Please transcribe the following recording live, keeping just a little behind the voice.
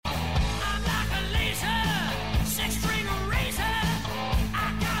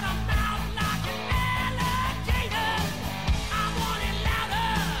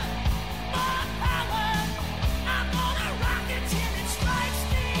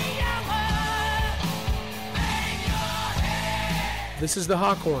This is the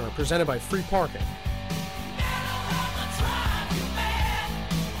Hot Corner, presented by Free Parking.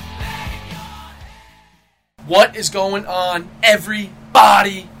 What is going on,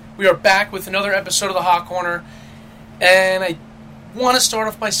 everybody? We are back with another episode of the Hot Corner, and I want to start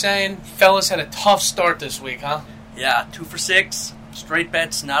off by saying, fellas had a tough start this week, huh? Yeah, 2 for 6, straight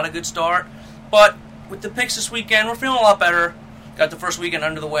bets, not a good start, but with the picks this weekend, we're feeling a lot better. Got the first weekend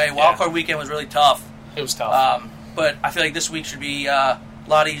under the way. Wildcard weekend was really tough. It was tough. But I feel like this week should be a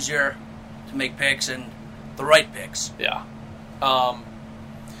lot easier to make picks and the right picks. Yeah.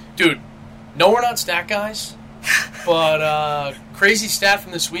 Dude, no, we're not stat guys, but crazy stat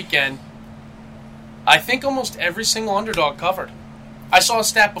from this weekend. I think almost every single underdog covered. I saw a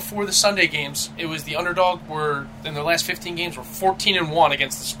stat before the Sunday games. It was the underdog were, in their last 15 games, were 14-1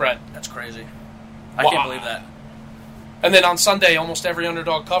 against the spread. That's crazy. I can't believe that. And then on Sunday, almost every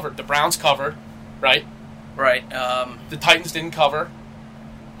underdog covered. The Browns covered, right? Right. The Titans didn't cover.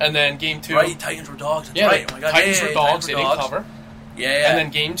 And then game 2. Right, Titans were dogs. That's yeah, right. Oh my God. Titans were dogs. They didn't cover. Yeah. And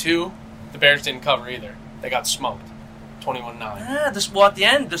then game 2, the Bears didn't cover either. They got smoked. 21-9. Yeah, at the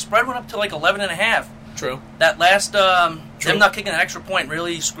end, the spread went up to like 11.5. True. That last, them not kicking an extra point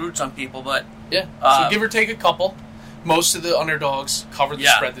really screwed some people, but... Yeah, so give or take a couple. Most of the underdogs covered the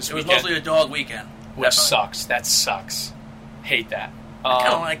spread this weekend. It was mostly a dog weekend. Which definitely sucks. That sucks. Hate that. I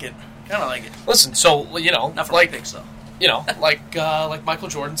kind of like it. Listen, so, you know... Not for my picks, though. You know, like Michael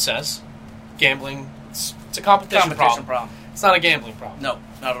Jordan says, gambling, it's a competition problem. It's not a gambling problem. No,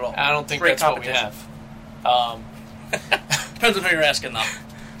 not at all. I don't think that's what we have. Depends on who you're asking, though.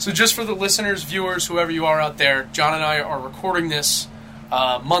 So just for the listeners, viewers, whoever you are out there, John and I are recording this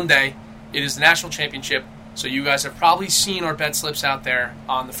Monday. It is the national championship, so you guys have probably seen our bet slips out there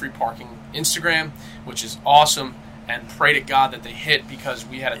on the Free Parking Instagram, which is awesome, and pray to God that they hit because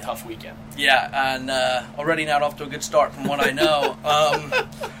we had a tough weekend. Yeah, and already not off to a good start from what I know.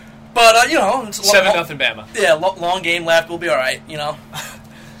 But, you know... it's 7-0 Bama. Yeah, long game left. We'll be all right, you know.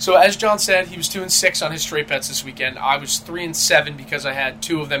 So as John said, he was 2-6 on his straight bets this weekend. I was 3-7 because I had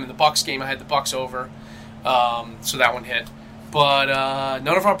 2 of them in the Bucs game. I had the Bucs over, so that one hit. But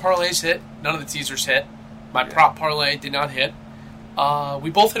none of our parlays hit. None of the teasers hit. My prop parlay did not hit. We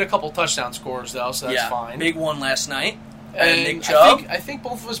both hit a couple touchdown scores, though, so that's fine. Big one last night. And Nick Chubb. I think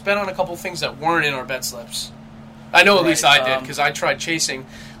both of us bet on a couple things that weren't in our bet slips. I know at least I did, because I tried chasing.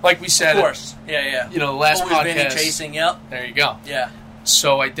 Like we said. Of course. Yeah. You know, the last Always podcast. Always chasing, yep. There you go. Yeah.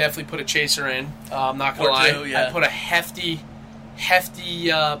 So I definitely put a chaser in. I'm not going to lie. 4-2, yeah. I put a hefty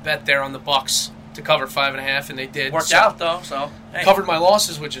bet there on the Bucs to cover 5.5, and they did. Worked out, though, so... Hey. Covered my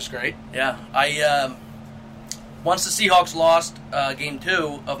losses, which is great. Yeah. Once the Seahawks lost game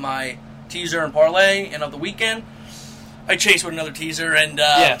 2 of my teaser and parlay and of the weekend, I chased with another teaser, and...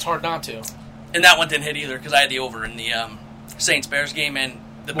 yeah, it's hard not to. And that one didn't hit either, because I had the over in the Saints-Bears game, and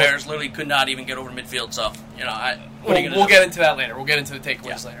the Bears literally could not even get over midfield, so, you know, we'll get into that later. We'll get into the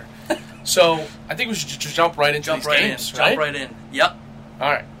takeaways later. So, I think we should just jump right into these games, right? Jump right in. Yep.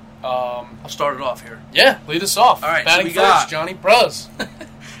 All right. I'll start it off here. Yeah, lead us off. All right, batting so we first, got Johnny Bros.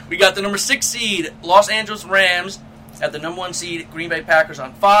 We got the number 6 seed, Los Angeles Rams, at the number 1 seed, Green Bay Packers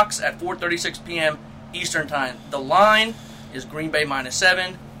on Fox at 4:36 p.m. Eastern Time. The line is Green Bay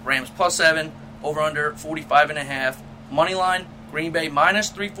 -7, Rams +7, over/under 45.5. Money line, Green Bay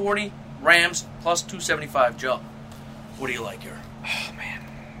 -340, Rams +275. Joe, what do you like here? Oh, man.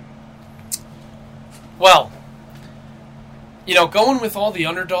 Well, you know, going with all the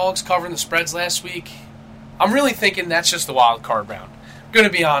underdogs covering the spreads last week, I'm really thinking that's just the wild card round. I'm going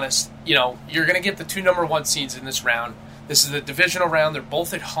to be honest. You know, you're going to get the 2 number 1 seeds in this round. This is the divisional round. They're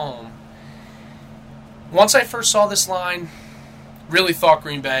both at home. Once I first saw this line, really thought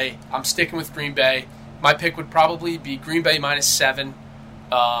Green Bay. I'm sticking with Green Bay. My pick would probably be Green Bay -7.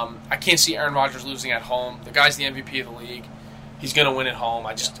 I can't see Aaron Rodgers losing at home. The guy's the MVP of the league. He's going to win at home.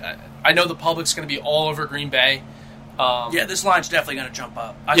 I know the public's going to be all over Green Bay. Yeah, this line's definitely going to jump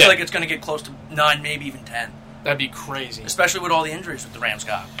up. I feel like it's going to get close to 9, maybe even 10. That'd be crazy. Especially with all the injuries that the Rams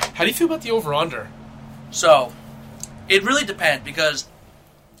got. How do you feel about the over-under? So, it really depends because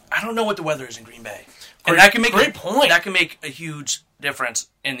I don't know what the weather is in Green Bay. And that can make great point. That can make a huge difference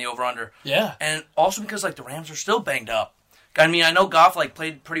in the over-under. Yeah. And also because, like, the Rams are still banged up. I mean, I know Goff, like,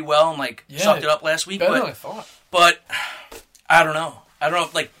 played pretty well and, like, sucked it up last week. Better than I thought. But, I don't know.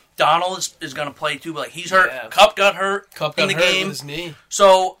 Like, Donald is going to play, too, but, like, he's hurt. Yeah. Kupp got hurt in the with game. his knee.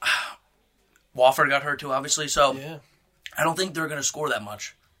 So, Wofford got hurt, too, obviously. So, yeah. I don't think they're going to score that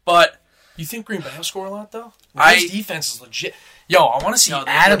much. But... You think Green Bay will score a lot, though? His defense is legit. Yo, I want to see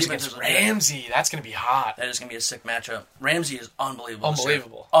Adams against legit. Ramsey. That's going to be hot. That is going to be a sick matchup. Ramsey is unbelievable.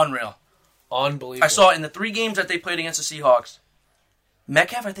 Unbelievable. Unreal. Unbelievable. I saw in the 3 games that they played against the Seahawks,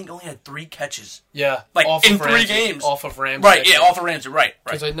 Metcalf, I think, only had 3 catches. Yeah. Like, off in of 3 Ramsey, games. Off of Ramsey. Right, yeah, off of Ramsey, right.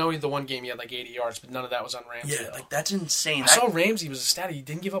 Because I know the one game he had like 80 yards, but none of that was on Ramsey. Yeah, though. like, that's insane. I saw Ramsey was a stat. He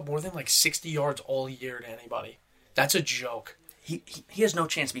didn't give up more than like 60 yards all year to anybody. That's a joke. He has no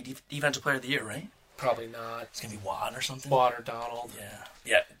chance to be Defensive Player of the Year, right? Probably not. It's going to be Watt or something. Watt or Donald.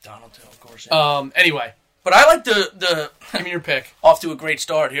 Yeah, Donald too, of course. Yeah. Anyway. But I like the Give me your pick. off to a great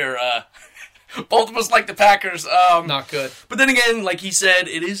start here. Both of us like the Packers. Not good. But then again, like he said,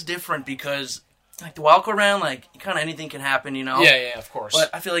 it is different because like the wild card round, like kind of anything can happen, you know? Yeah, of course. But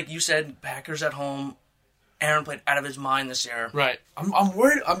I feel like you said Packers at home. Aaron played out of his mind this year. Right. I'm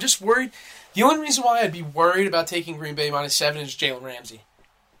worried. I'm just worried. The only reason why I'd be worried about taking Green Bay -7 is Jalen Ramsey.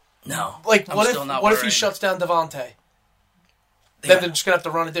 No. Like, I'm what still not if he worried. shuts down Devontae? They Then got- they're just going to have to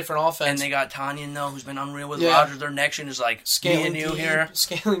run a different offense. And they got Tanyan, though, who's been unreal with Yeah. Rodgers. Their connection is like scaling me and you deep, here.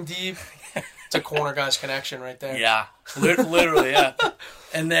 Scaling deep. It's a corner guy's connection right there. Yeah. Literally, yeah.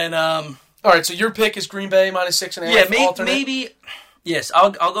 And then, All right, so your pick is Green Bay -6.5. yeah, alternate? maybe. Yes,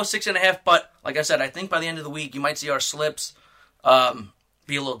 I'll go 6.5. But like I said, I think by the end of the week you might see our slips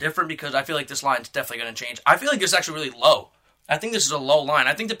be a little different because I feel like this line's definitely going to change. I feel like this is actually really low. I think this is a low line.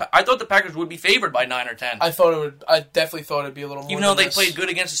 I thought the Packers would be favored by 9 or 10. I definitely thought it'd be a little more. Even though than they this. played good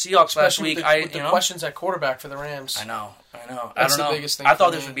against the Seahawks last Especially with with week. the questions at quarterback for the Rams. I know. That's I don't know. the biggest thing I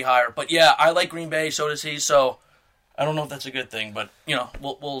thought for this me. would be higher, but yeah, I like Green Bay. So does he. So I don't know if that's a good thing, but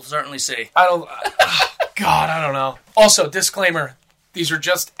we'll certainly see. I don't. God, I don't know. Also, disclaimer: these are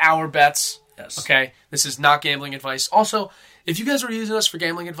just our bets. Yes. Okay, this is not gambling advice. Also, if you guys were using us for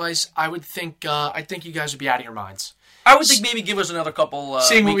gambling advice, I think you guys would be out of your minds. I would think maybe give us another couple.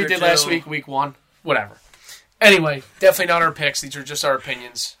 Seeing what week we or did two. last week 1, whatever. Anyway, definitely not our picks. These are just our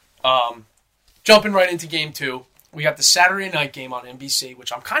opinions. Jumping right into game 2, we got the Saturday night game on NBC,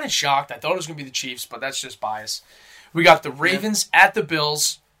 which I'm kind of shocked. I thought it was going to be the Chiefs, but that's just bias. We got the Ravens at the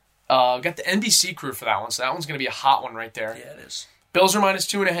Bills. We got the NBC crew for that one, so that one's going to be a hot one right there. Yeah, it is. Bills are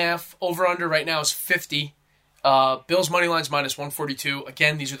 -2.5. Over-under right now is 50. Bills money line's -142.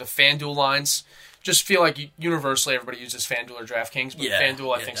 Again, these are the FanDuel lines. Just feel like universally everybody uses FanDuel or DraftKings, but Yeah,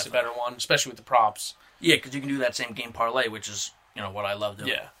 FanDuel I think is the better one, especially with the props. Yeah, because you can do that same game parlay, which is what I love doing.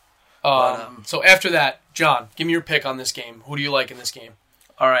 Yeah. But, So after that, John, give me your pick on this game. Who do you like in this game?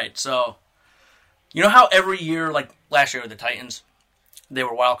 All right, so you know how every year, like last year with the Titans, they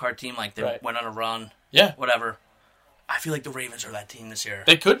were a wild card team, like they Right. went on a run, Yeah, whatever. I feel like the Ravens are that team this year,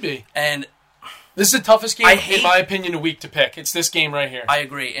 they could be. and This is the toughest game, I in hate- my opinion, a week to pick. It's this game right here. I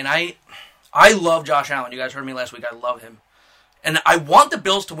agree. And I love Josh Allen. You guys heard me last week. I love him. And I want the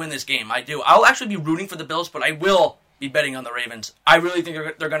Bills to win this game. I do. I'll actually be rooting for the Bills, but I will be betting on the Ravens. I really think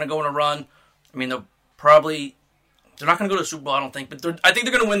they're going to go on a run. I mean, they're not going to go to the Super Bowl, I don't think, but I think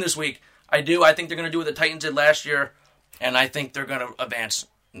they're going to win this week. I do. I think they're going to do what the Titans did last year, and I think they're going to advance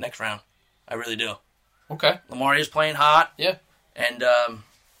next round. I really do. Okay. Lamar is playing hot, Yeah. and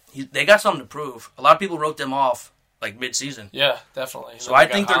they got something to prove. A lot of people wrote them off like mid-season. Yeah, definitely. So I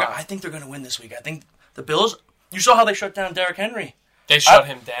think they're going to win this week. I think the Bills. You saw how they shut down Derrick Henry, They shut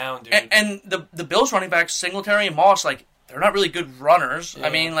him down, dude. and the Bills running backs Singletary and Moss, like they're not really good runners. Yeah. I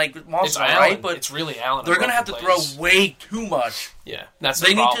mean, like Moss it's is Allen. alright, but it's really Allen. they're going to have to throw way too much. Yeah, that's They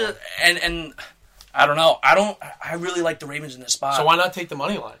the need problem. to, and I don't know. I really like the Ravens in this spot. So why not take the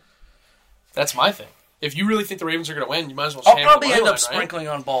money line? That's my thing. If you really think the Ravens are going to win, you might as well. I'll hammer probably the end money up line, right? sprinkling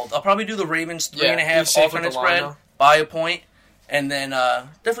on both. I'll probably do the Ravens 3.5 be safe with alternate the line, spread though. by a point, and then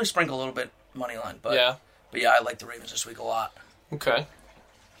definitely sprinkle a little bit money line. But Yeah. but yeah, I like the Ravens this week a lot. Okay.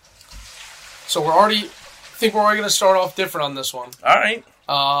 So we're already going to start off different on this one. All right.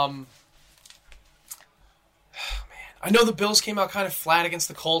 Man, I know the Bills came out kind of flat against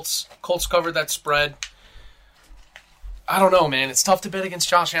the Colts. Colts covered that spread. I don't know, man. It's tough to bet against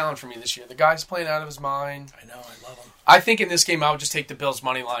Josh Allen for me this year. The guy's playing out of his mind. I know. I love them. I think in this game I would just take the Bills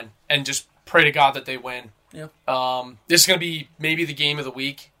money line and just pray to God that they win. Yeah. This is going to be maybe the game of the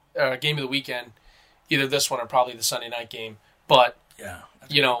week, game of the weekend. Either this one or probably the Sunday night game. But Yeah.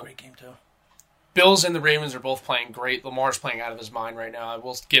 That's You know, a great game too. Bills and the Ravens are both playing great. Lamar's playing out of his mind right now. I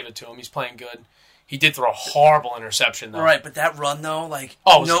will give it to him. He's playing good. He did throw a horrible interception, though. Right, but that run though, like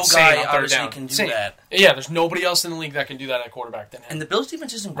Oh, it was no insane guy on third obviously down. can do Insane. that. Yeah, there's nobody else in the league that can do that at quarterback than him. And the Bills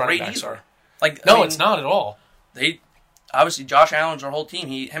defense isn't Running great backs either. are. Like No, I mean, it's not at all. They obviously Josh Allen's our whole team.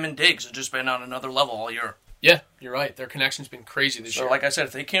 Him and Diggs have just been on another level all year. Yeah, you're right. Their connection's been crazy this So year. like I said,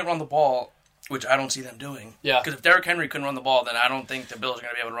 if they can't run the ball, which I don't see them doing. Yeah. Because if Derrick Henry couldn't run the ball, then I don't think the Bills are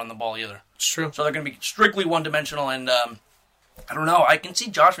going to be able to run the ball either. It's true. So they're going to be strictly one-dimensional, and I don't know. I can see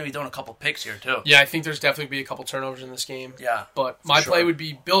Josh maybe throwing a couple picks here, too. Yeah, I think there's definitely be a couple turnovers in this game. Yeah. But my sure. play would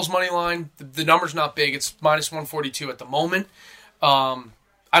be Bills money line. The number's not big. It's -142 at the moment.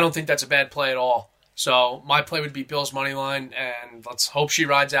 I don't think that's a bad play at all. So my play would be Bills money line, and let's hope she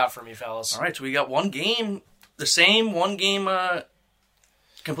rides out for me, fellas. All right, so we got one game, the same, one game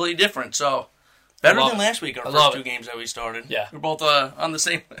completely different. So better than last week, our first two games that we started. Yeah. We're both on the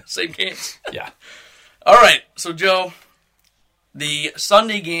same games. Yeah. All right, so Joe, the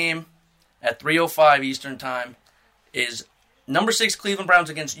Sunday game at 3:05 Eastern Time is number 6 Cleveland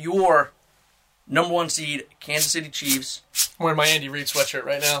Browns against your number 1 seed Kansas City Chiefs. I'm wearing my Andy Reid sweatshirt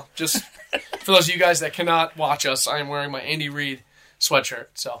right now. Just for those of you guys that cannot watch us, I am wearing my Andy Reid sweatshirt.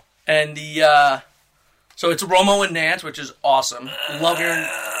 So so it's Romo and Nance, which is awesome. Love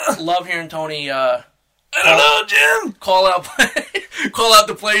hearing Tony. I don't know, Jim. Call out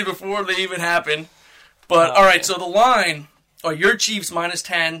the plays before they even happen. But all right, so the line are your Chiefs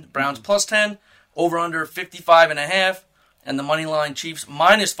 -10, Browns +10, over under 55.5, and the money line Chiefs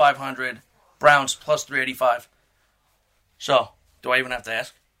 -500, Browns +385. So, do I even have to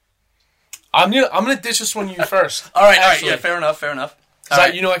ask? I'm gonna dish this one to you first. All right, yeah, fair enough.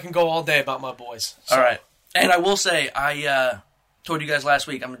 Right. You know I can go all day about my boys. So. All right, and I will say I told you guys last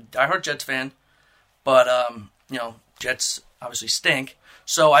week I'm a diehard Jets fan, but Jets obviously stink.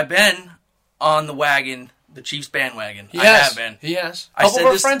 So I've been on the wagon, the Chiefs bandwagon. I have been. He has. A couple of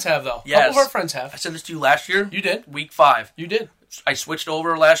our friends have, though. Yes. A couple of our friends have. I said this to you last year. You did. Week 5. You did. I switched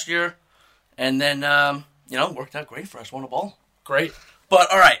over last year, and then, worked out great for us. Won a ball. Great.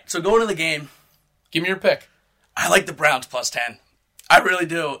 But, all right, so going to the game. Give me your pick. I like the Browns +10. I really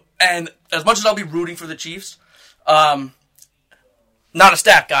do. And as much as I'll be rooting for the Chiefs, not a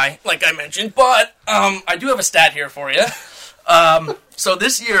stat guy, like I mentioned, but I do have a stat here for you. So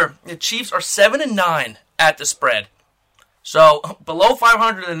this year, the Chiefs are 7-9 at the spread. So below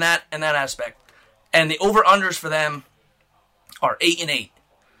 500 in that aspect. And the over-unders for them are 8-8.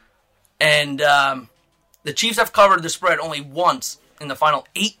 And the Chiefs have covered the spread only once in the final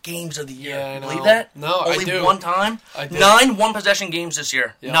 8 games of the year. Yeah, I know. Believe that? No, only I do. One time? I do. 9 one-possession games this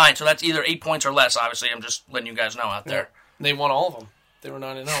year. Yeah. 9. So that's either 8 points or less, obviously. I'm just letting you guys know out there. They won all of them. They were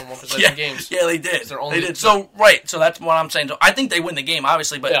 9-0 in one possession games. Yeah, they did. They did. So that's what I'm saying. So I think they win the game,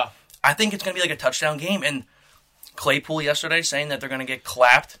 obviously, but Yeah. I think it's going to be like a touchdown game. And Claypool yesterday saying that they're going to get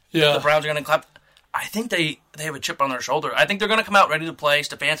clapped. Yeah. The Browns are going to clap. I think they have a chip on their shoulder. I think they're going to come out ready to play.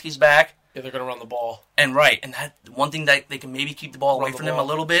 Stefanski's back. Yeah, they're going to run the ball. And that one thing that they can maybe keep the ball away from them a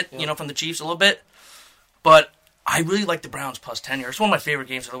little bit, from the Chiefs a little bit. But I really like the Browns +10 here. It's one of my favorite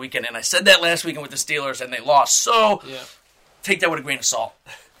games of the weekend. And I said that last weekend with the Steelers, and they lost. So take that with a grain of salt.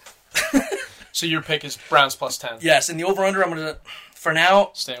 So your pick is Browns +10. Yes, and the over-under, I'm going to, for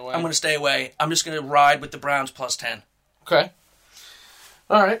now, stay away. I'm going to stay away. I'm just going to ride with the Browns +10. Okay.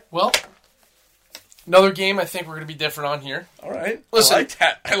 All right. Well, another game I think we're going to be different on here. All right. Listen, I like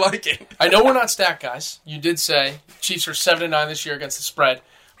that. I like it. I know we're not stat guys. You did say Chiefs are 7-9 this year against the spread.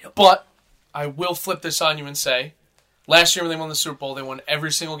 But I will flip this on you and say, last year when they won the Super Bowl, they won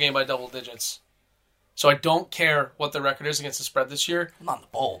every single game by double digits. So I don't care what the record is against the spread this year. Not in the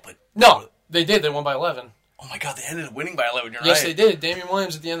bowl, but... No, they did. They won by 11. Oh, my God, they ended up winning by 11. You're Yes, right. they did. Damian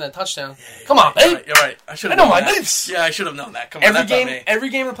Williams at the end of that touchdown. Come on, babe. You're right. I should have know known my that. names. Yeah, I should have known that. Come on, that's on me. Every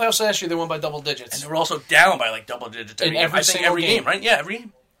game in the playoffs last year, they won by double digits. And they were also down by, like, double digits. In every single game. Right? Yeah, every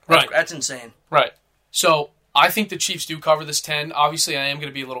game. Right. That's insane. Right. So I think the Chiefs do cover this 10. Obviously, I am going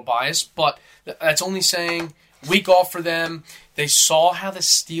to be a little biased, but that's only saying week off for them. They saw how the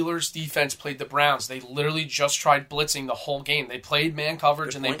Steelers' defense played the Browns. They literally just tried blitzing the whole game. They played man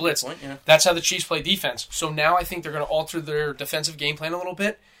coverage and they blitzed. That's how the Chiefs play defense. So now I think they're going to alter their defensive game plan a little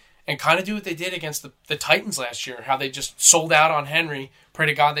bit and kind of do what they did against the Titans last year, how they just sold out on Henry, pray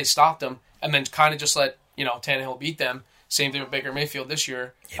to God they stopped him, and then kind of just let Tannehill beat them. Same thing with Baker Mayfield this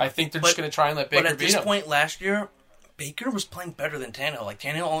year. Yeah, I think they're just going to try and let Baker beat him. But at this point last year, Baker was playing better than Tannehill. Like,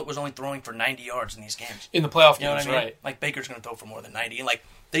 Tannehill was only throwing for 90 yards in these games. In the playoff games, you know what I mean? Right. Like, Baker's going to throw for more than 90. And, like,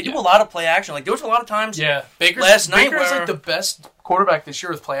 they do a lot of play action. Like, there was a lot of times Baker's like the best quarterback this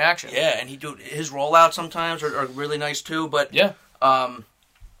year with play action. Yeah, and his rollouts sometimes are really nice, too. But, even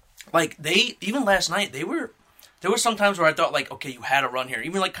last night, there were some times where I thought, like, okay, you had a run here.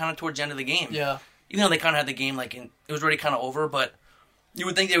 Even, like, kind of towards the end of the game. Yeah. Even though they kind of had the game, like, it was already kind of over. But you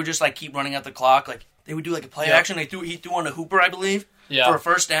would think they would just, like, keep running out the clock. Like, they would do like a play action. He threw on to Hooper, I believe, for a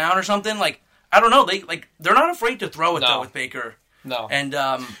first down or something. Like, I don't know. They're not afraid to throw it though with Baker. No. And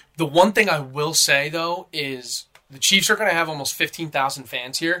the one thing I will say though is the Chiefs are going to have almost 15,000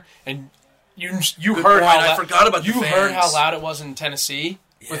 fans here, and you heard how I forgot about the fans. Heard how loud it was in Tennessee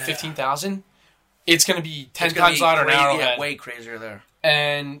with 15,000. It's going to be 10 times louder now. Yeah, way crazier there.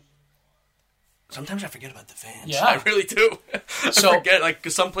 And sometimes I forget about the fans. Yeah, I really do. I forget, like,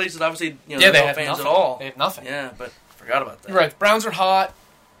 because some places obviously they have no fans nothing. at all. They have nothing. Yeah, but Forgot about that. You're right. The Browns are hot.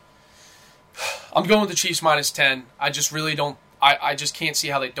 I'm going with the Chiefs minus 10. I just really don't. I just can't see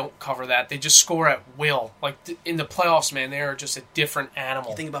how they don't cover that. They just score at will. Like in the playoffs, man, they are just a different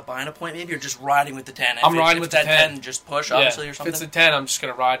animal. You think about buying a point maybe, or just riding with the 10? I'm riding with the 10. Just push, obviously, or something? If it's a 10, I'm just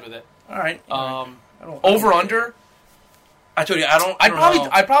going to ride with it. All right. Over, under? I told you,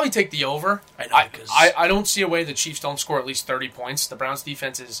 I'd probably take the over. I know, because I don't see a way the Chiefs don't score at least 30 points. The Browns'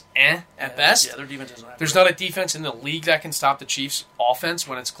 defense is at best. Yeah, their defense is not. There's not a defense in the league that can stop the Chiefs' offense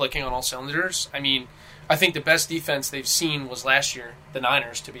when it's clicking on all cylinders. I mean, I think the best defense they've seen was last year, the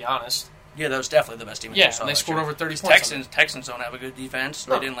Niners, to be honest. Yeah, that was definitely the best defense. Yeah, and they scored over 30 points. Texans don't have a good defense.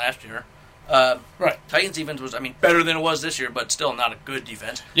 No. They didn't last year. Right. Titans' defense was, better than it was this year, but still not a good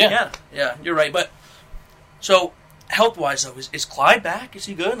defense. Yeah. Yeah, you're right. But, so, health-wise, though, is Clyde back? Is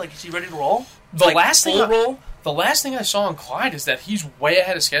he good? Like, is he ready to roll? The last thing I saw on Clyde is that he's way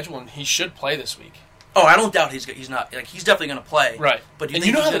ahead of schedule and he should play this week. Oh, I don't doubt he's not. Like, he's definitely going to play. Right. But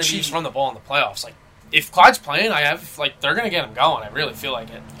you know how the Chiefs run the ball in the playoffs. Like, if Clyde's playing, they're going to get him going. I really feel like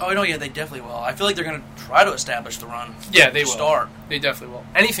it. Oh, no, yeah, they definitely will. I feel like they're going to try to establish the run. Yeah, they will. Start. They definitely will.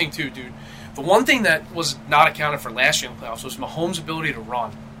 Anything, too, dude. The one thing that was not accounted for last year in the playoffs was Mahomes' ability to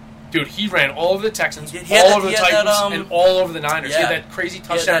run. Dude, he ran all over the Texans, all over the Titans, and all over the Niners. Yeah. He had that crazy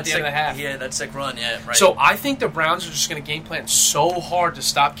touchdown at the end of the half. Yeah, that sick run, yeah, right. So I think the Browns are just going to game plan so hard to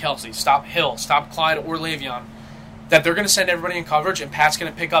stop Kelsey, stop Hill, stop Clyde or Le'Veon, that they're going to send everybody in coverage, and Pat's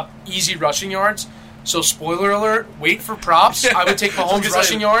going to pick up easy rushing yards. So, spoiler alert, wait for props. I would take Mahomes'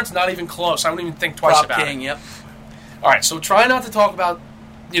 rushing yards, not even close. I wouldn't even think twice about it. Yep. All right, so try not to talk about,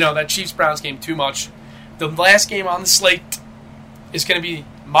 that Chiefs-Browns game too much. The last game on the slate is going to be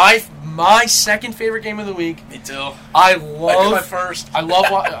my second favorite game of the week. Me too. I love my first. I love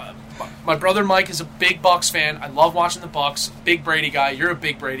my brother Mike is a big Bucks fan. I love watching the Bucks. Big Brady guy. You're a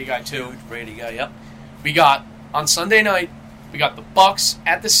big Brady guy too. Huge Brady guy. Yep. We got on Sunday night. We got the Bucks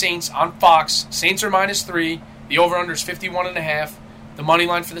at the Saints on Fox. Saints are -3. The over/under is 51.5. The money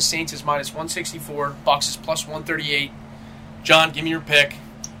line for the Saints is -164. Bucks is +138. John, give me your pick.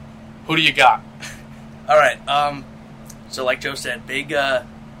 Who do you got? All right. So like Joe said,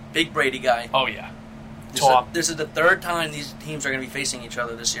 big Brady guy. Oh yeah. This is the third time these teams are going to be facing each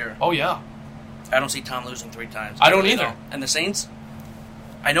other this year. Oh yeah. I don't see Tom losing 3 times. I don't either. And the Saints,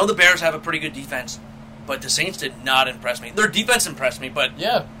 I know the Bears have a pretty good defense, but the Saints did not impress me. Their defense impressed me, but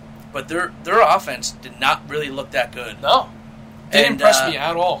their offense did not really look that good. No, didn't impress me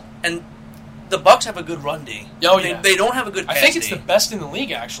at all. And the Bucks have a good run D. Oh yeah, they don't have a good pass I think it's D. the best in the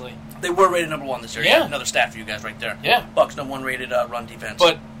league actually. They were rated number 1 this year. Yeah, another stat for you guys right there. Yeah, Bucks number 1 rated run defense.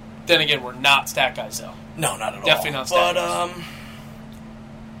 But then again, we're not stat guys though. No, not at all. Definitely not stat guys.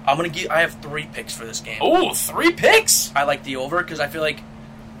 I have 3 picks for this game. Oh, 3 picks! I like the over because I feel like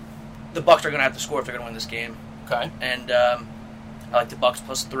the Bucks are going to have to score if they're going to win this game. Okay. And I like the Bucks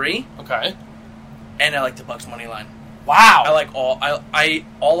 +3. Okay. And I like the Bucks money line. Wow. I like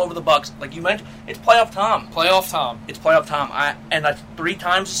all over the Bucks. Like you mentioned, it's playoff Tom. It's playoff Tom. And 3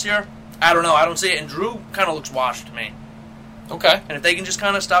 times this year. I don't know. I don't see it. And Drew kind of looks washed to me. Okay. And if they can just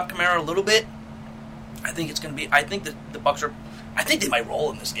kind of stop Kamara a little bit, I think it's going to be. I think that the Bucks are. I think they might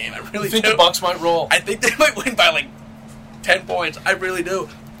roll in this game. I really do. You think the Bucks might roll? I think they might win by 10 points. I really do.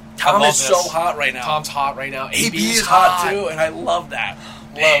 Tom is so hot right now. Tom's hot right now. AB is hot too, and I love that.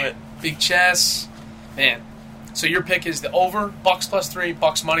 Love it. Big chess. Man. So your pick is the over, Bucks +3,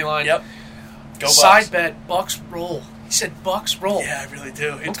 Bucks money line. Yep. Go Bucks. Side bet, Bucks roll. He said Bucks roll. Yeah, I really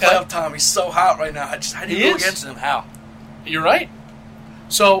do. It's playoff Tom. He's so hot right now. How do you go against him? How? You're right.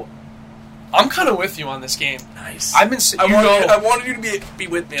 So I'm kind of with you on this game. Nice. I wanted you to be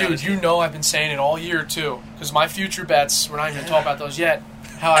with me. Dude, you know I've been saying it all year too. Because my future bets, we're not even talking about those yet.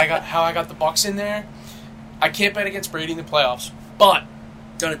 How I got the Bucks in there. I can't bet against Brady in the playoffs, but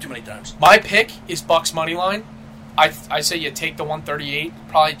done it too many times. My pick is Bucks money line. I say you take the 138,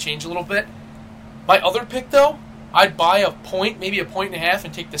 probably change a little bit. My other pick though, I'd buy a point, maybe a point and a half,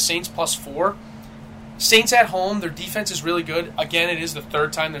 and take the Saints +4. Saints at home, their defense is really good. Again, it is the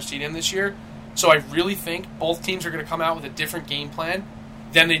 3rd time they've seen him this year. So I really think both teams are going to come out with a different game plan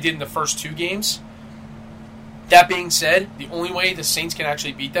than they did in the first 2 games. That being said, the only way the Saints can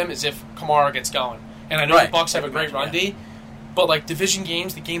actually beat them is if Kamara gets going. And I know the Bucks have a great run D, but division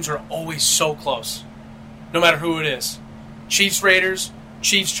games, the games are always so close. No matter who it is. Chiefs Raiders,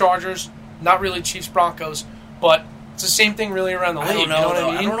 Chiefs Chargers, not really Chiefs Broncos, but it's the same thing really around the league. I don't know, you know what I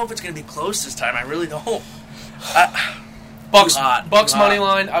mean? I don't know if it's going to be close this time. I really don't. Bucks money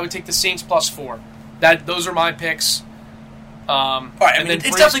line. I would take the Saints +4. Those are my picks. All right, it's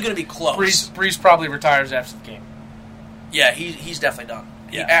definitely going to be close. Breeze probably retires after the game. Yeah, he's definitely done.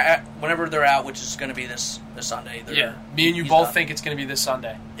 Whenever they're out, which is going to be this Sunday. Me and you both think it's going to be this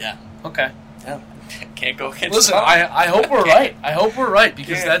Sunday. Yeah. Okay. Yeah. Can't go against. Listen, I hope we're right. I hope we're right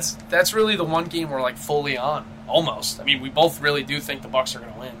because that's really the one game we're like fully on. Almost. I mean, we both really do think the Bucks are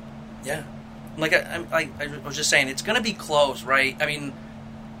going to win. Yeah. Like I was just saying, it's going to be close, right? I mean,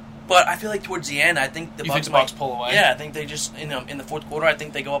 but I feel like towards the end, I think the Bucks pull away. Yeah, I think they just in the fourth quarter, I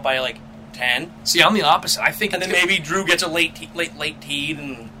think they go up by like 10. See, I'm the opposite. I think, and then maybe Drew gets a late teed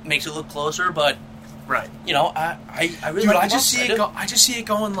and makes it look closer. But right, I really dude, like I just see it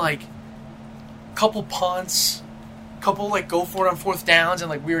going like couple punts, couple like go for it on fourth downs and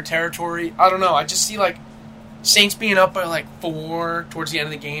like weird territory. I don't know. I just see like Saints being up by like 4 towards the end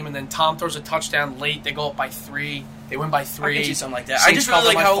of the game, and then Tom throws a touchdown late. They go up by 3. They win by 3. I can see something like that. Saints I just really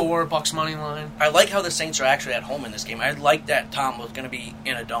like by how 4 Bucks money line. I like how the Saints are actually at home in this game. I like that Tom was going to be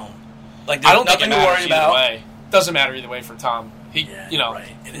in a dome. Like I don't think nothing it to worry either about. Way. Doesn't matter either way for Tom. Right.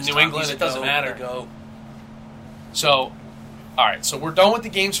 In New England, it doesn't matter. So, all right. So we're done with the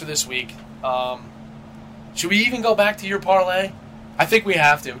games for this week. Should we even go back to your parlay? I think we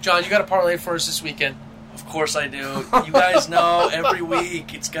have to. John, you got a parlay for us this weekend? Of course I do. You guys know every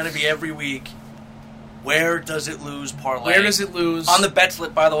week. It's going to be every week. Where does it lose parlay? Where does it lose? On the bet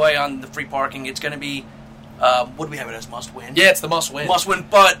slip, by the way, on the free parking, it's going to be, what do we have it as, must win? Yeah, it's the must win. Must win,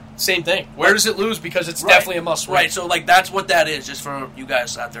 but... Same thing. Where does it lose? Because it's definitely a must win. Right, so like that's what that is, just for you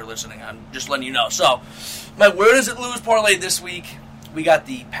guys out there listening. I'm just letting you know. So, my where does it lose parlay this week, we got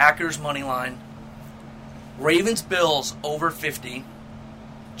the Packers money line, Ravens Bills over 50,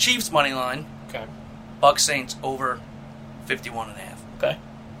 Chiefs money line, okay, Bucks Saints over 51.5. Okay.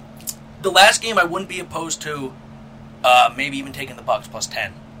 The last game I wouldn't be opposed to maybe even taking the Bucks plus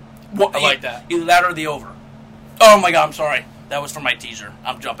 10. I like that. Either that or the over. Oh my god, I'm sorry. That was for my teaser.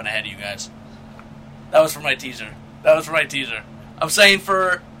 I'm jumping ahead of you guys. That was for my teaser. I'm saying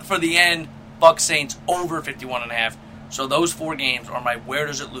for the end, Bucks Saints over 51.5. So those 4 games are my where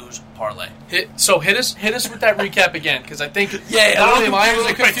does it lose parlay. Hit us with that recap again, because I think not only am I a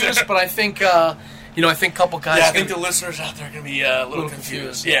little confused, but I think I think a couple guys. Yeah, I think the listeners out there are going to be a little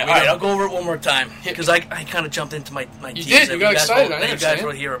confused. Yeah, all right, I'll go over it one more time because I kind of jumped into my you tease did. that you got excited. that you guys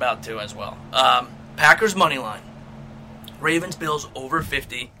will hear about too as well. Packers money line, Ravens Bills over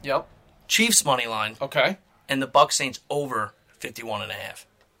 50. Yep. Chiefs money line. Okay. And the Bucks Saints over 51.5.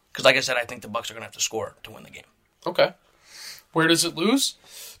 Because like I said, I think the Bucks are going to have to score to win the game. Okay. Where does it lose?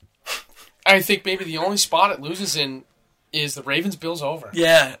 I think maybe the only spot it loses in is the Ravens Bills over.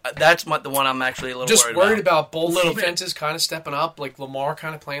 Yeah, that's the one I'm actually a little just worried about. Both little defenses kind of stepping up, like Lamar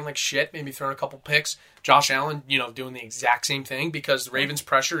kind of playing like shit, maybe throwing a couple picks. Josh Allen, doing the exact same thing because the Ravens'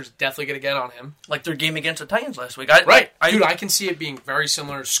 pressure is definitely going to get on him. Like their game against the Titans last week. Dude, I can see it being very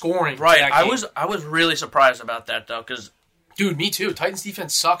similar scoring. Right, I was really surprised about that though, because dude, me too. Titans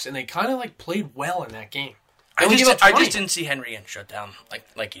defense sucks, and they kind of like played well in that game. I just didn't see Henry getting shut down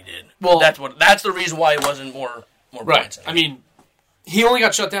like he did. Well, that's the reason why it wasn't more right. points. I mean, he only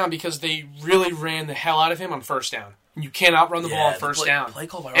got shut down because they really ran the hell out of him on first down. You cannot run the ball on first down. Play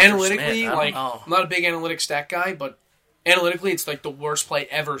call by analytically, Smith, I'm not a big analytics stat guy, but analytically, it's like the worst play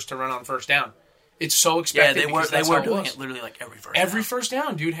ever is to run on first down. It's so expected. Yeah, they were doing it literally like every first down. Every first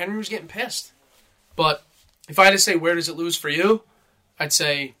down, dude. Henry was getting pissed. But if I had to say where does it lose for you, I'd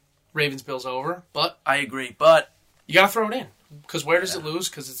say Ravens Bills over. But I agree, but you got to throw it in because where does it lose?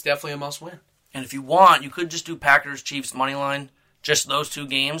 Because it's definitely a must win. And if you want, you could just do Packers Chiefs money line, just those 2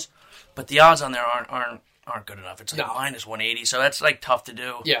 games. But the odds on there aren't good enough. It's like minus 180, so that's like tough to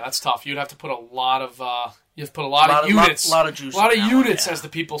do. Yeah, that's tough. You'd have to put a lot of units, a lot of juice, a lot of units, as the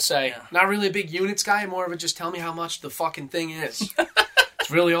people say. Yeah. Not really a big units guy, more of a just tell me how much the fucking thing is. It's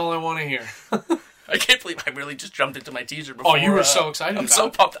really all I want to hear. I can't believe I really just jumped into my teaser before. Oh, you were so excited! I'm so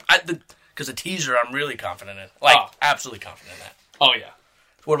pumped. Because the teaser, I'm really confident in. Absolutely confident in that. Oh yeah.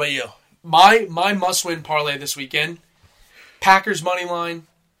 What about you? My must-win parlay this weekend: Packers money line,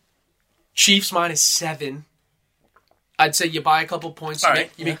 Chiefs minus 7. I'd say you buy a couple points.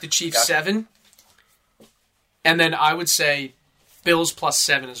 You make the Chiefs 7, and then I would say Bills plus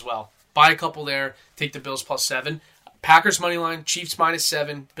 7 as well. Buy a couple there. Take the Bills plus 7. Packers money line, Chiefs minus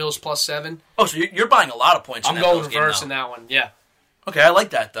 7, Bills plus 7. Oh, so you're buying a lot of points. I'm going reverse in that one. Yeah. Okay, I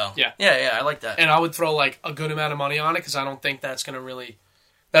like that though. Yeah, I like that. And I would throw like a good amount of money on it because I don't think that's gonna really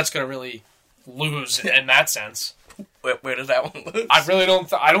lose in that sense. Where does that one lose? I really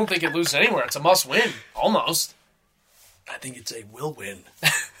don't. I don't think it loses anywhere. It's a must win, almost. I think it's a will win.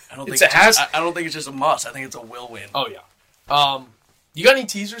 I don't think I don't think it's just a must. I think it's a will win. Oh yeah. You got any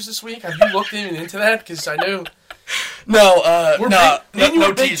teasers this week? Have you looked into that? Because I know No, Me and you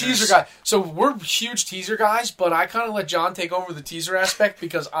are big teasers. teaser guy. So we're huge teaser guys, but I kind of let John take over the teaser aspect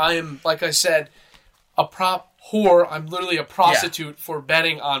because I am, like I said, a prop whore. I'm literally a prostitute for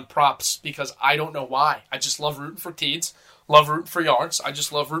betting on props because I don't know why. I just love rooting for teeds, love rooting for yards. I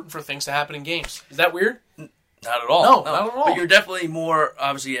just love rooting for things to happen in games. Is that weird? Not at all. No, not at all. But you're definitely more,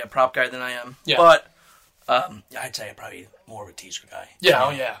 obviously, a prop guy than I am. Yeah. But I'd say I'm probably more of a teaser guy. Yeah, oh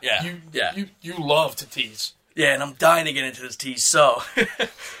yeah. Yeah. You love to tease. Yeah, and I'm dying to get into this tease, so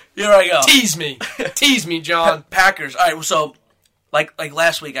here I go. Tease me. Tease me, John. Packers. All right, so like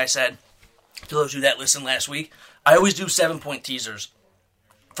last week I said, to those of you that listened last week, I always do 7-point teasers.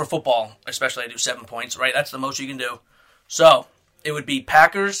 For football, especially, I do 7 points, right? That's the most you can do. So, it would be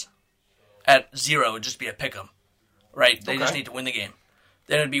Packers at 0. It would just be a pick 'em, right? They just need to win the game.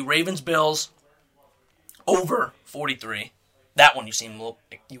 Then it would be Ravens-Bills over 43. That one you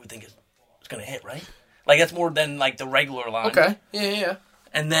would think it's going to hit, right? Like, that's more than, like, the regular line. Okay. Yeah.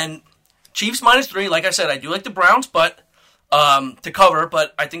 And then Chiefs -3. Like I said, I do like the Browns, but to cover.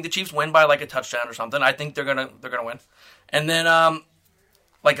 But I think the Chiefs win by like a touchdown or something. I think they're gonna win. And then,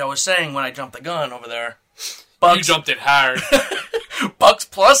 like I was saying when I jumped the gun over there, Bucks, You jumped it hard. Bucks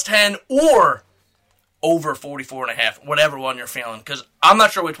 +10 or over 44.5, whatever one you're feeling. Because I'm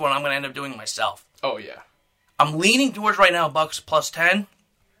not sure which one I'm gonna end up doing myself. Oh yeah. I'm leaning towards right now Bucks +10,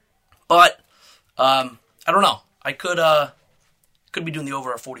 but I don't know. I could be doing the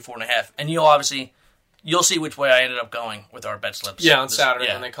over at 44.5, and you'll see which way I ended up going with our bet slips. Yeah, on Saturday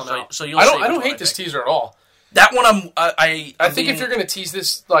when they come out. So you'll I see don't which hate one this teaser at all. That one I think if you're going to tease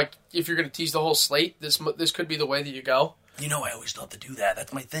this, like if you're going to tease the whole slate, this could be the way that you go. You know, I always love to do that.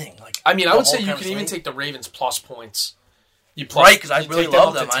 That's my thing. Like, I mean, I would say you can can even take the Ravens plus points. Right, because I really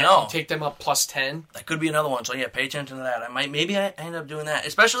love them. I know. You take them up +10. That could be another one. So yeah, pay attention to that. Maybe I end up doing that,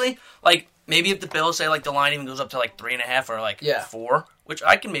 especially like maybe if the Bills say like the line even goes up to like 3.5 or like 4, which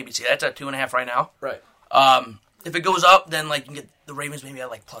I can maybe see. That's at 2.5 right now. Right. If it goes up, then like you can get the Ravens maybe at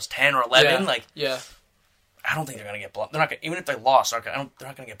like +10 or 11. Yeah. I don't think they're gonna get blown. They're not gonna, even if they lost. They're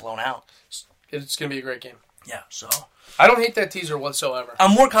not gonna get blown out. It's going to be a great game. Yeah. So I don't hate that teaser whatsoever.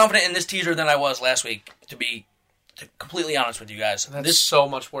 I'm more confident in this teaser than I was last week. To be completely honest with you guys, That's so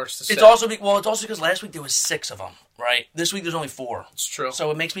much worse to say. it's also because last week there was 6 of them. Right. This week there's only 4. It's true. So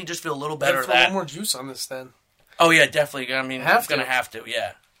it makes me just feel a little better. Throw a little more juice on this then. Oh yeah, definitely. I mean, Have to. gonna have to.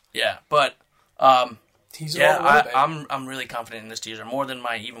 Yeah. But Teaser all the way, baby. I'm really confident in this teaser more than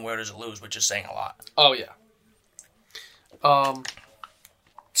my even where does it lose, which is saying a lot. Oh yeah.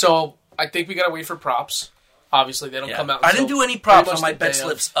 So I think we gotta wait for props. Obviously, they don't come out. I didn't do any props on my bet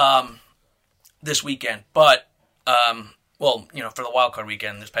slips this weekend, but well, you know, for the wild card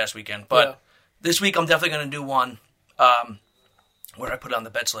weekend, this past weekend. But this week, I'm definitely going to do one where I put on the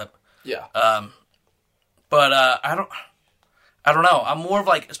bet slip. Yeah. But I don't know. I'm more of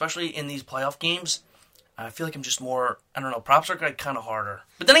like, especially in these playoff games, I feel like I'm just more. I don't know. Props are kind of harder.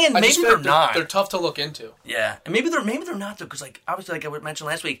 But then again, maybe they're not. They're tough to look into. Yeah, and maybe they're not though, because like obviously, like I mentioned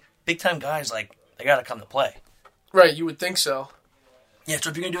last week, big time guys like they got to come to play. Right. You would think so. Yeah.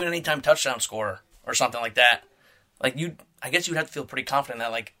 So if you're gonna do an anytime touchdown scorer or something like that, like I guess you'd have to feel pretty confident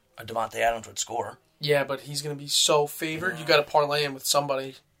that like a Devontae Adams would score. Yeah, but he's going to be so favored. You got to parlay him with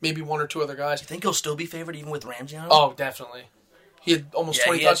somebody, maybe 1 or 2 other guys. You think he'll still be favored even with Ramsey on him? Oh, definitely. He had almost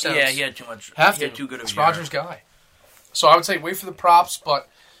 20 touchdowns. Yeah, he had too much. Have he to. had too good of a It's year. Rodgers' guy. So I would say wait for the props, but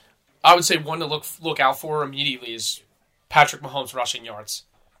I would say one to look out for immediately is Patrick Mahomes rushing yards.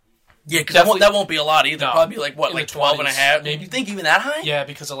 Yeah, because that won't be a lot either. No. Probably like what, In like the 12 and a half? maybe. You think even that high? Yeah,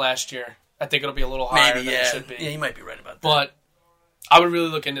 because of last year. I think it'll be a little higher Maybe, than it should be. Yeah, you might be right about that. But I would really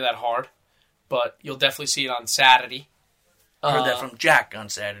look into that hard. But you'll definitely see it on Saturday. I heard that from Jack on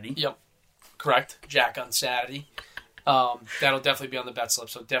Saturday. Yep. Correct. Jack on Saturday. That'll definitely be on the bet slip,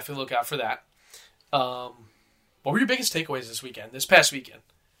 so definitely look out for that. What were your biggest takeaways this past weekend,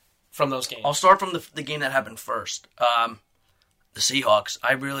 from those games? I'll start from the game that happened first. The Seahawks.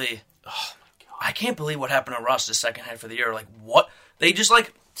 I can't believe what happened to Russ the second half of the year. Like, what? They just,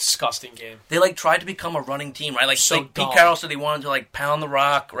 like... Disgusting game. They, like, tried to become a running team, right? Like, Pete dumb. Carroll said he wanted to, like, pound the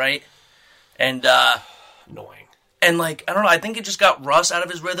rock, right? And, Annoying. And, like, I don't know, I think it just got Russ out of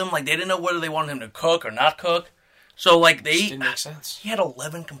his rhythm. Like, they didn't know whether they wanted him to cook or not cook. So, like, It didn't make sense. He had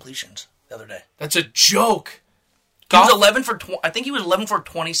 11 completions the other day. That's a joke. He was 11 for... I think he was 11 for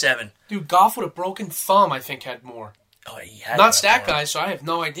 27. Dude, Goff with a broken thumb, I think, had more. Oh, he had Not stat guy, so I have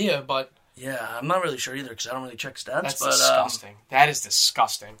no idea, but... Yeah, I'm not really sure either, because I don't really check stats. That's but, disgusting. That is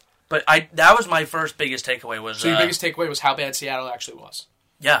disgusting. But that was my first biggest takeaway was... So your biggest takeaway was how bad Seattle actually was?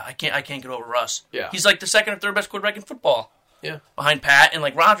 Yeah, I can't get over Russ. Yeah. He's like the second or third best quarterback in football. Yeah. behind Pat and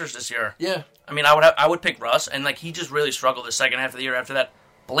like Rodgers this year. Yeah. I mean, I would pick Russ, and like he just really struggled the second half of the year after that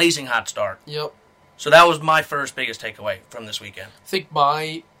blazing hot start. Yep. So that was my first biggest takeaway from this weekend. I think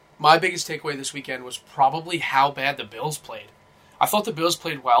my biggest takeaway this weekend was probably how bad the Bills played. I thought the Bills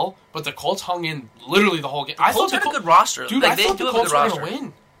played well, but the Colts hung in literally the whole game. I thought they had a good roster. Dude, like, I thought the Colts were going to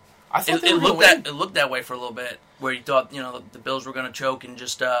win. I thought they were going to win. It looked that way for a little bit, where you thought the Bills were going to choke and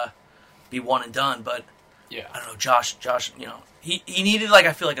just be one and done. But yeah, I don't know, Josh, he needed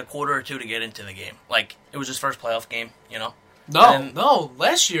I feel like a quarter or two to get into the game. Like it was his first playoff game. No,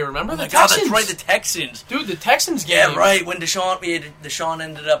 last year, remember the God, Texans? that's right, the Texans. Dude, the Texans game. Yeah, right. When Deshaun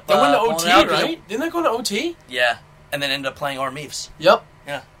ended up they went to OT, out, right? Didn't they go to OT? Yeah, and then ended up playing our Meefs. Yep.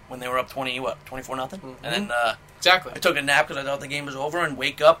 Yeah, when they were up 24-0, Mm-hmm. and then exactly. I took a nap because I thought the game was over, and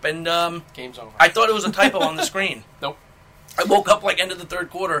wake up and game's over. I thought it was a typo on the screen. Nope. I woke up end of the third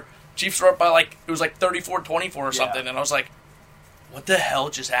quarter. Chiefs were up by it was 34-24 or something, and I was like, "What the hell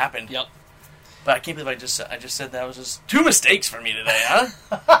just happened?" Yep. But I can't believe I just said that was just 2 mistakes for me today, huh?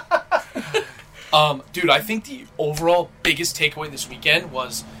 Dude, I think the overall biggest takeaway this weekend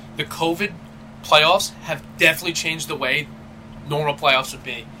was the COVID playoffs have definitely changed the way normal playoffs would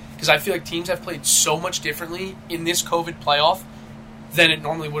be. Because I feel like teams have played so much differently in this COVID playoff than it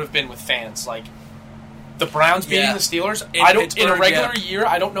normally would have been with fans. Like the Browns beating the Steelers. In a regular year,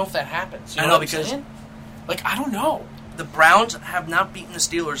 I don't know if that happens. You know what I'm saying? I don't know. The Browns have not beaten the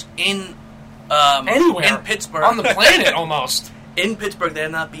Steelers in anywhere in Pittsburgh on the planet almost. In Pittsburgh, they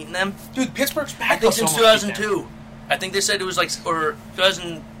have not beaten them. Dude, Pittsburgh's back. I think since 2002. I think they said it was or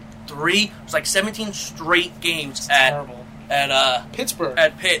 2003. It was 17 straight games at Pittsburgh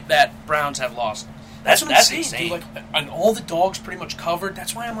at Pitt that Browns have lost. That's what I'm saying. insane. Dude, and all the dogs pretty much covered.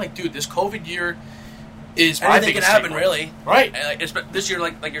 That's why I'm like, dude, this COVID year is my anything biggest can happen, takeaway. really. Right. And this year,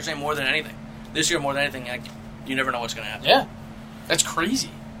 like you're saying, more than anything. This year, more than anything, you never know what's going to happen. Yeah, that's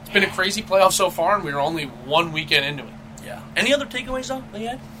crazy. It's been a crazy playoff so far, and we were only one weekend into it. Yeah. Any other takeaways though that you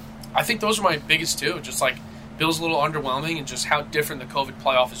had? I think those are my biggest two. Just Bill's a little underwhelming, and just how different the COVID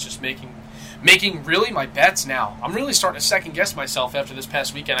playoff is just making really my bets now. I'm really starting to second guess myself after this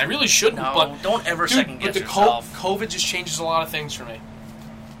past weekend. I really shouldn't, but don't ever second guess yourself. yourself. COVID just changes a lot of things for me.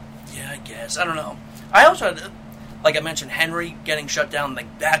 Yeah, I guess. I don't know. I also had, I mentioned, Henry getting shut down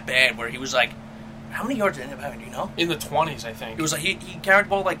that bad, where he was how many yards did he end up having? Do you know? In the 20s, I think. It was he carried the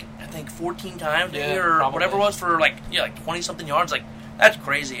ball I think 14 times or probably. whatever it was for 20 something yards. That's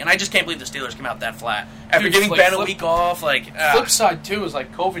crazy, and I just can't believe the Steelers came out that flat after giving Ben a week off. Flip side too is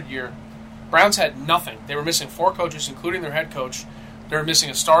COVID year. Browns had nothing. They were missing 4 coaches, including their head coach. They were missing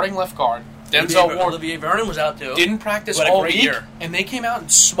a starting left guard. Denzel Ward. Olivier Vernon was out too. Didn't practice all week, and they came out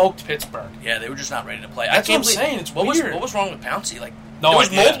and smoked Pittsburgh. Yeah, they were just not ready to play. That's what I'm saying. It's weird. What was wrong with Pouncey? No, there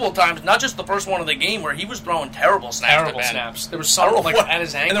was multiple times, not just the first one of the game, where he was throwing terrible snaps. Terrible snaps. There was something at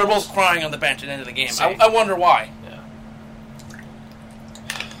his ankles. And they were both crying on the bench at the end of the game. I wonder why. Yeah.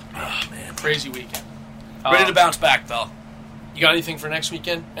 Oh, man. Crazy weekend. Ready to bounce back, though. You got anything for next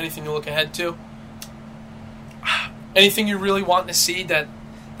weekend? Anything to look ahead to? Anything you're really wanting to see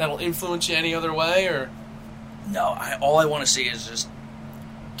that'll influence you any other way? Or no, all I want to see is just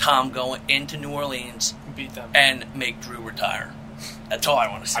Tom going into New Orleans, beat them, and make Drew retire. That's all I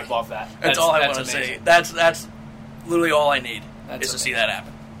want to see. I love that. That's all I want to see. That's literally all I need is to see that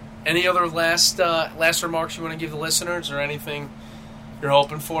happen. Any other last remarks you want to give the listeners, or anything you're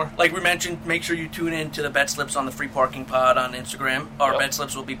hoping for? Like we mentioned, make sure you tune in to the Bet Slips on the Free Parking Pod on Instagram. Our Bet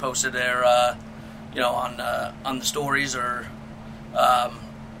Slips will be posted there, on the stories or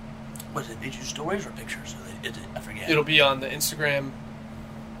what is it? Did you stories or pictures? I forget. It'll be on the Instagram,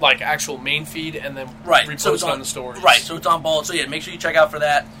 actual main feed, and then reposted on the stories. Right, so it's on both. So make sure you check out for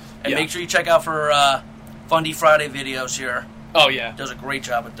that, and make sure you check out for Fundy Friday videos here. Oh yeah, does a great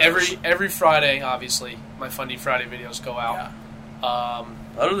job with those. Every Friday, obviously, my Fundy Friday videos go out. Yeah.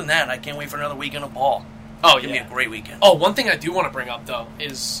 Other than that, I can't wait for another weekend of ball. Oh, it's gonna be a great weekend. Oh, one thing I do want to bring up though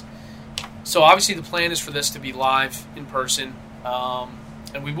is, so obviously the plan is for this to be live in person,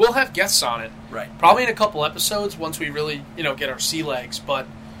 and we will have guests on it. Right. Probably in a couple episodes once we really get our sea legs, but.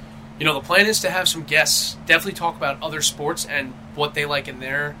 The plan is to have some guests, definitely talk about other sports and what they like in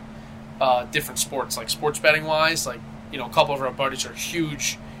their different sports, like sports betting wise. A couple of our buddies are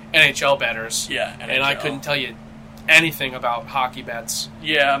huge NHL bettors. Yeah, NHL. And I couldn't tell you anything about hockey bets.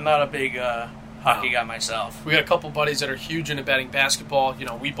 Yeah, I'm not a big hockey guy myself. We got a couple buddies that are huge into betting basketball.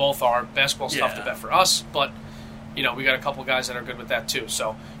 We both are. Basketball's tough to bet for us, but we got a couple guys that are good with that too.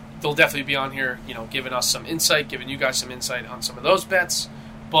 So they'll definitely be on here, giving us some insight, giving you guys some insight on some of those bets.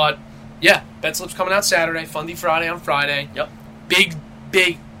 But yeah, Bet Slips coming out Saturday, Fundy Friday on Friday. Yep. Big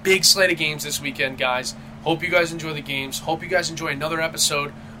slate of games this weekend, guys. Hope you guys enjoy the games. Hope you guys enjoy another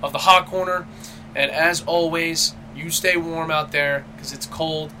episode of the Hot Corner. And as always, you stay warm out there because it's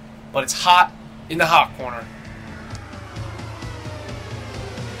cold, but it's hot in the Hot Corner.